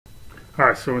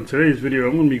Alright, so in today's video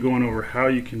I'm going to be going over how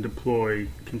you can deploy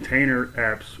container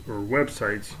apps or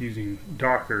websites using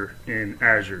Docker in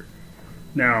Azure.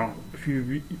 Now, if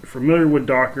you're familiar with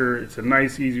Docker, it's a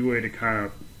nice, easy way to kind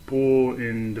of pull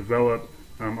and develop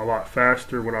a lot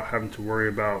faster without having to worry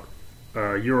about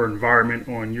your environment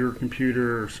on your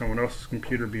computer or someone else's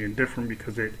computer being different,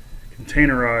 because it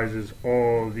containerizes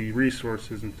all the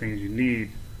resources and things you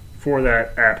need for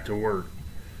that app to work.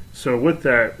 So with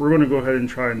that, we're going to go ahead and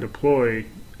try and deploy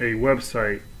a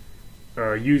website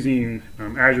using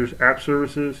Azure's app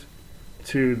services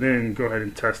to then go ahead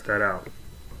and test that out.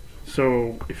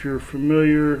 So if you're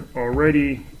familiar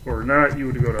already or not, you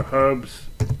would go to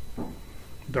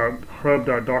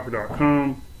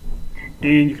hub.docker.com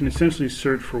and you can essentially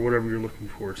search for whatever you're looking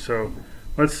for. So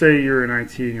let's say you're in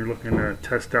IT and you're looking to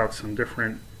test out some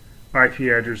different IP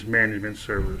address management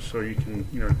servers. So you can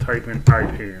type in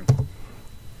IPAM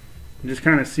and just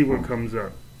kind of see what comes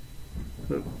up.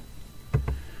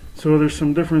 So there's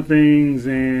some different things,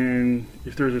 and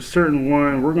if there's a certain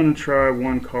one, we're going to try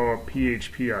one called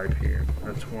PHP IPAM.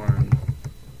 That's one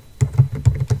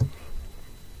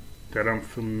that I'm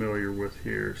familiar with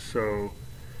here. So,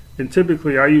 and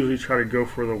typically I usually try to go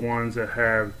for the ones that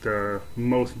have the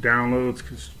most downloads,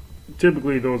 because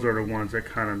typically those are the ones that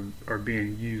kind of are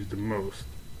being used the most.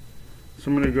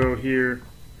 So I'm going to go here,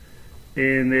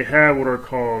 and they have what are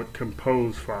called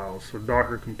compose files. So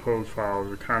Docker compose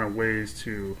files are kind of ways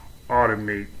to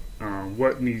automate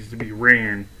what needs to be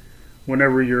ran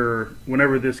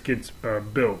whenever this gets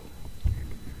built.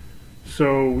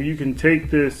 So you can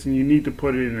take this and you need to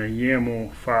put it in a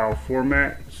YAML file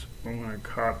format. So I'm going to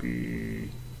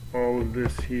copy all of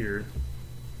this here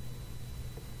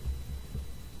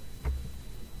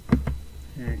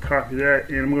and copy that,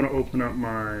 and I'm going to open up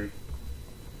my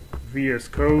VS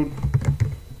Code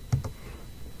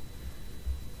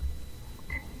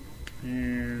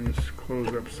and just close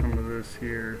up some of this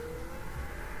here.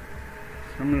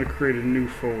 So I'm going to create a new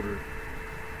folder.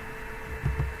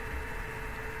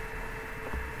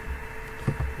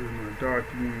 Here's my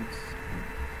documents.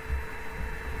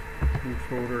 New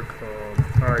folder called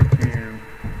IPAM.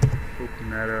 Open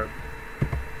that up.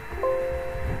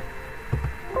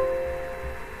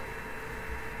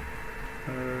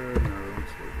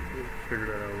 Figure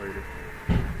that out later.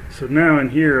 So now in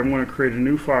here I'm going to create a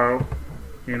new file,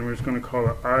 and we're just going to call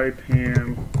it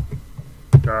ipam.yaml.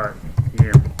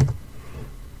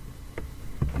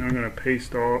 And I'm going to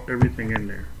paste everything in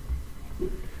there.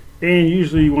 And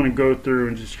usually you want to go through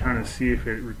and just kind of see if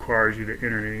it requires you to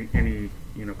enter any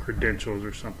credentials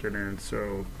or something in.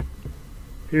 So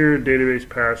here, database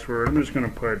password, I'm just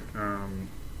going to put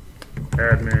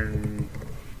admin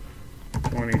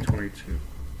 2022.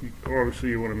 Obviously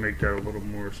you want to make that a little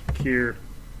more secure.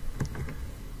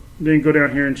 Then go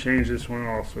down here and change this one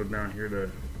also down here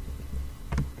to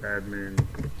admin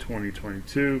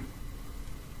 2022.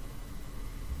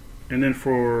 And then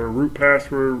for root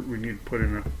password, we need to put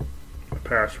in a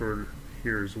password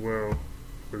here as well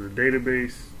for the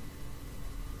database.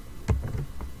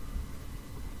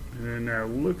 And then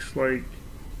that looks like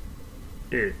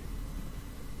it.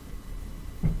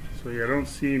 So yeah, I don't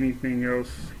see anything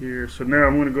else here. So now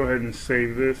I'm going to go ahead and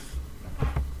save this.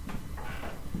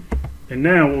 And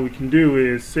now what we can do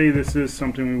is say this is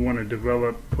something we want to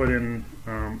develop, put in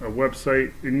a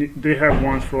website. And they have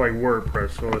ones for like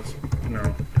WordPress. So it's,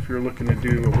 if you're looking to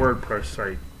do a WordPress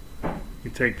site,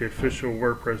 you take the official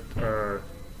WordPress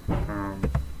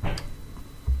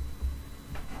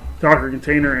Docker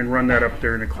container and run that up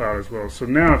there in the cloud as well. So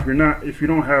now if you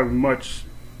don't have much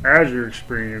Azure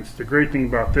experience, the great thing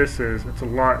about this is it's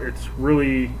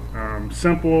really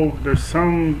simple. There's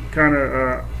some kind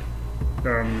of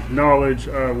knowledge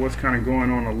of what's kind of going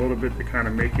on a little bit to kind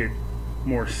of make it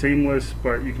more seamless,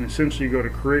 but you can essentially go to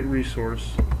create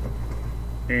resource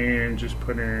and just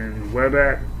put in web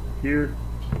app here,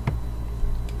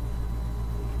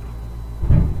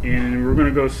 and we're going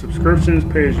to go subscriptions,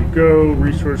 pay as you go,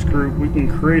 resource group. We can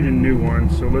create a new one,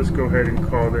 so let's go ahead and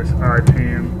call this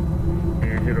IPAM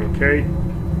and hit OK.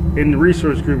 And the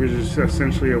resource group is just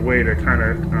essentially a way to kind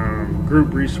of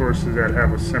group resources that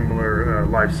have a similar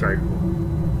life cycle.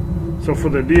 So for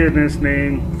the DNS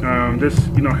name, this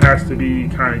has to be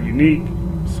kind of unique,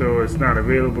 so it's not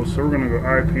available. So we're going to go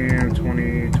IPAM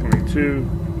 2022,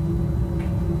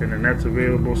 and then that's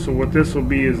available. So what this will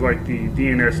be is like the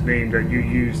DNS name that you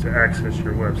use to access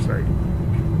your website.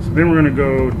 So then we're going to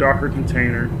go Docker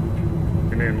container,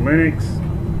 and then Linux,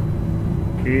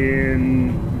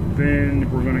 and then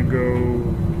we're going to go,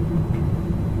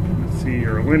 let's see,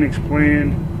 our Linux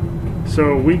plan.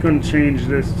 So we can change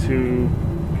this to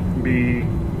be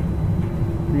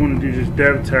You want to do just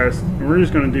dev test, and we're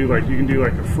just going to do like, you can do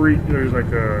like a free, there's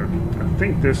like a, I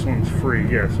think this one's free,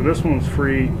 yeah, so this one's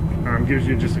free, gives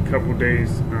you just a couple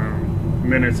days,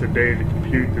 minutes a day to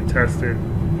compute, to test it,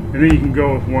 and then you can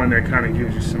go with one that kind of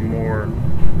gives you some more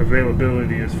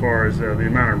availability as far as the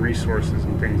amount of resources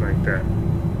and things like that.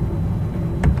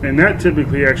 And that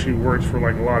typically actually works for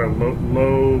like a lot of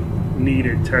low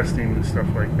needed testing and stuff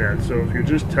like that. So if you're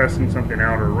just testing something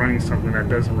out or running something that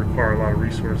doesn't require a lot of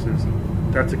resources,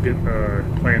 that's a good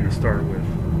plan to start with.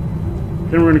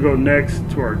 Then we're going to go next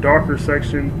to our Docker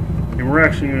section, and we're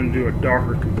actually going to do a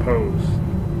Docker compose.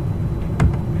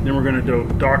 Then we're going to do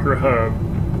Docker hub,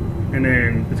 and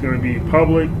then it's going to be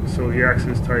public, so the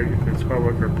access type, if it's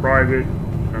public or private,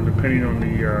 depending on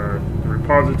the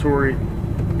repository.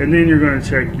 And then you're going to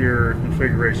check your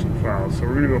configuration files. So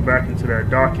we're going to go back into that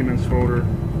documents folder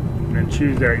and then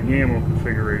choose that YAML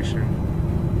configuration,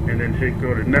 and then hit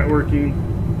go to networking.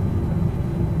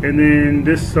 And then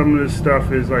some of this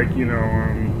stuff is like, you know,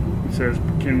 it says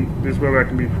this web app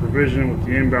can be provisioned with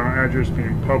the inbound address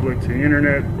being public to the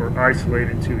internet or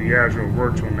isolated to the Azure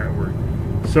virtual network.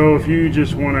 So if you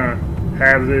just want to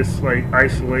have this like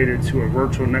isolated to a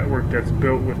virtual network that's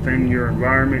built within your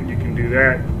environment, you can do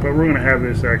that, but we're going to have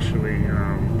this actually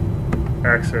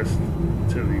access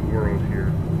to the world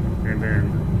here, and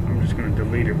then I'm just going to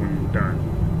delete it when I'm done.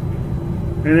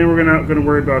 And then we're not going to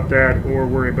worry about that or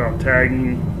worry about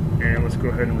tagging, and let's go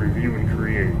ahead and review and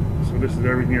create. So this is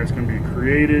everything that's going to be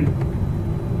created.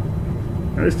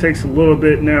 Now this takes a little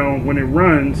bit. Now when it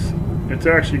runs, it's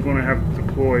actually going to have to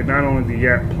deploy not only the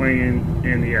app playing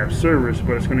and the app service,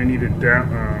 but it's going to need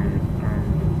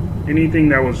anything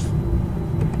that was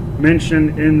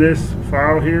mentioned in this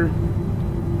file here.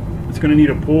 It's going to need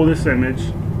to pull this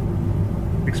image,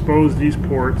 expose these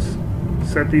ports,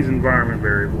 set these environment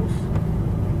variables.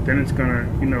 Then it's going to,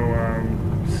 you know,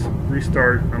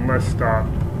 restart unless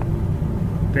stopped.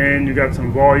 Then you got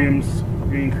some volumes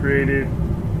being created.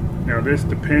 Now this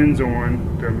depends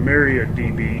on the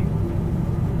MariaDB,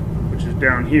 which is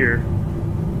down here.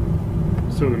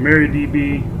 So the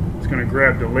MariaDB is going to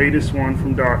grab the latest one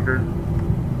from Docker.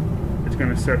 It's going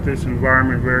to set this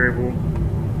environment variable,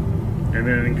 and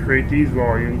then create these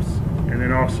volumes. And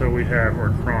then also we have our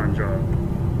cron job,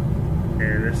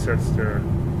 and this sets the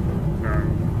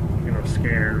you know,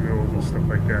 scanner rules and stuff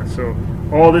like that. So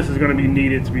all this is going to be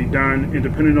needed to be done, and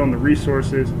depending on the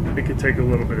resources, it could take a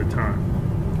little bit of time.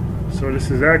 So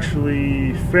this is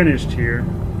actually finished here.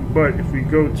 But if we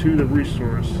go to the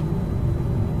resource,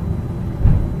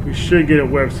 we should get a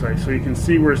website. So you can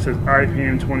see where it says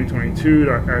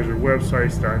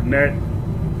ipm2022.azurewebsites.net.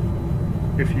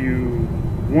 If you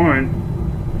want,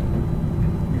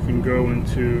 you can go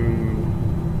into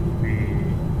let me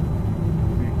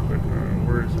click on,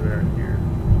 where is that here?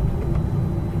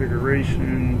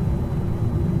 Configuration.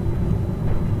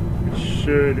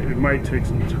 It might take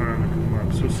some time to come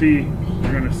up. So see,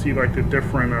 you're going to see like the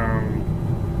different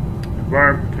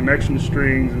connection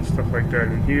strings and stuff like that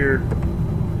in here.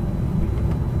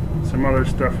 Some other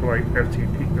stuff like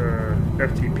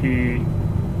FTP.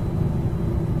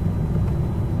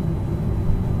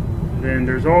 Then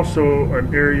there's also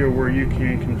an area where you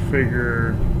can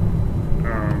configure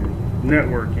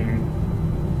networking.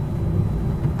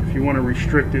 If you want to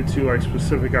restrict it to like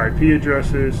specific IP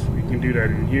addresses, you can do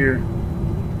that in here.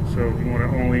 So if you want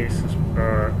to only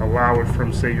allow it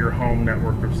from, say, your home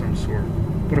network of some sort.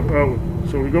 But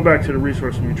so we go back to the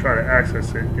resource and we try to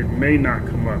access it, it may not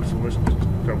come up. So let's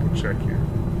just double check here.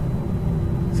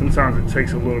 Sometimes it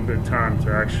takes a little bit of time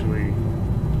to actually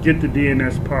get the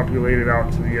DNS populated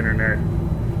out to the internet,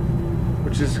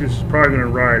 which is probably going to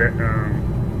ride at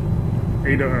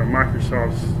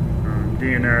Microsoft's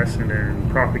DNS, and then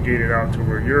propagate it out to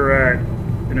where you're at,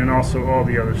 and then also all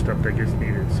the other stuff that gets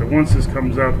needed. So once this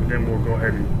comes up, then we'll go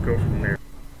ahead and go from there.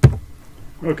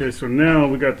 Okay, so now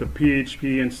we got the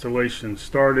PHP installation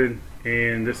started,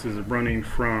 and this is running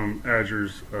from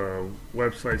Azure's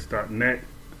websites.net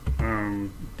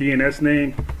DNS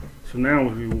name. So now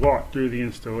if we walk through the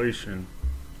installation,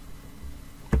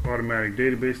 automatic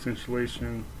database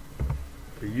installation,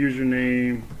 the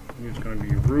username is going to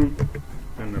be root,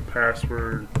 and the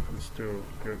password is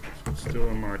still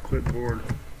in my clipboard.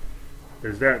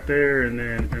 There's that there, and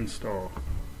then install.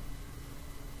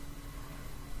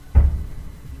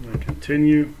 And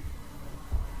continue,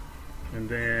 and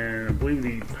then I believe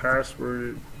the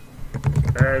password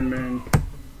admin,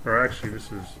 or actually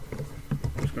this is,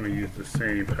 I'm just going to use the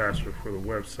same password for the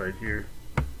website here,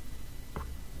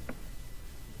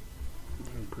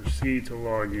 and proceed to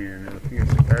log in. And I think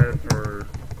it's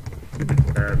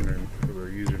admin for the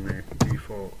username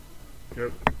default.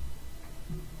 Yep.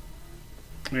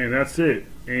 And that's it.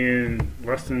 In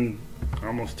less than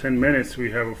almost 10 minutes,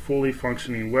 we have a fully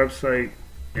functioning website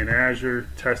in Azure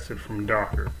tested from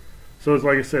Docker. So it's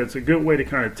like I said, it's a good way to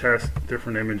kind of test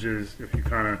different images if you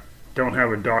kind of don't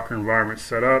have a Docker environment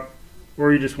set up,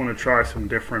 or you just want to try some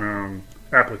different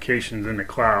applications in the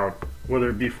cloud, whether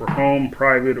it be for home,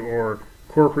 private, or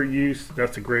corporate use.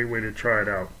 That's a great way to try it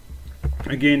out.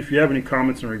 Again, if you have any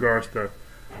comments in regards to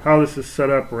how this is set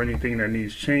up or anything that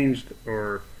needs changed,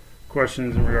 or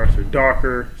questions in regards to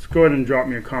Docker, just go ahead and drop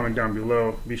me a comment down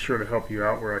below. Be sure to help you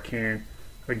out where I can.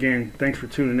 Again, thanks for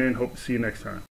tuning in. Hope to see you next time.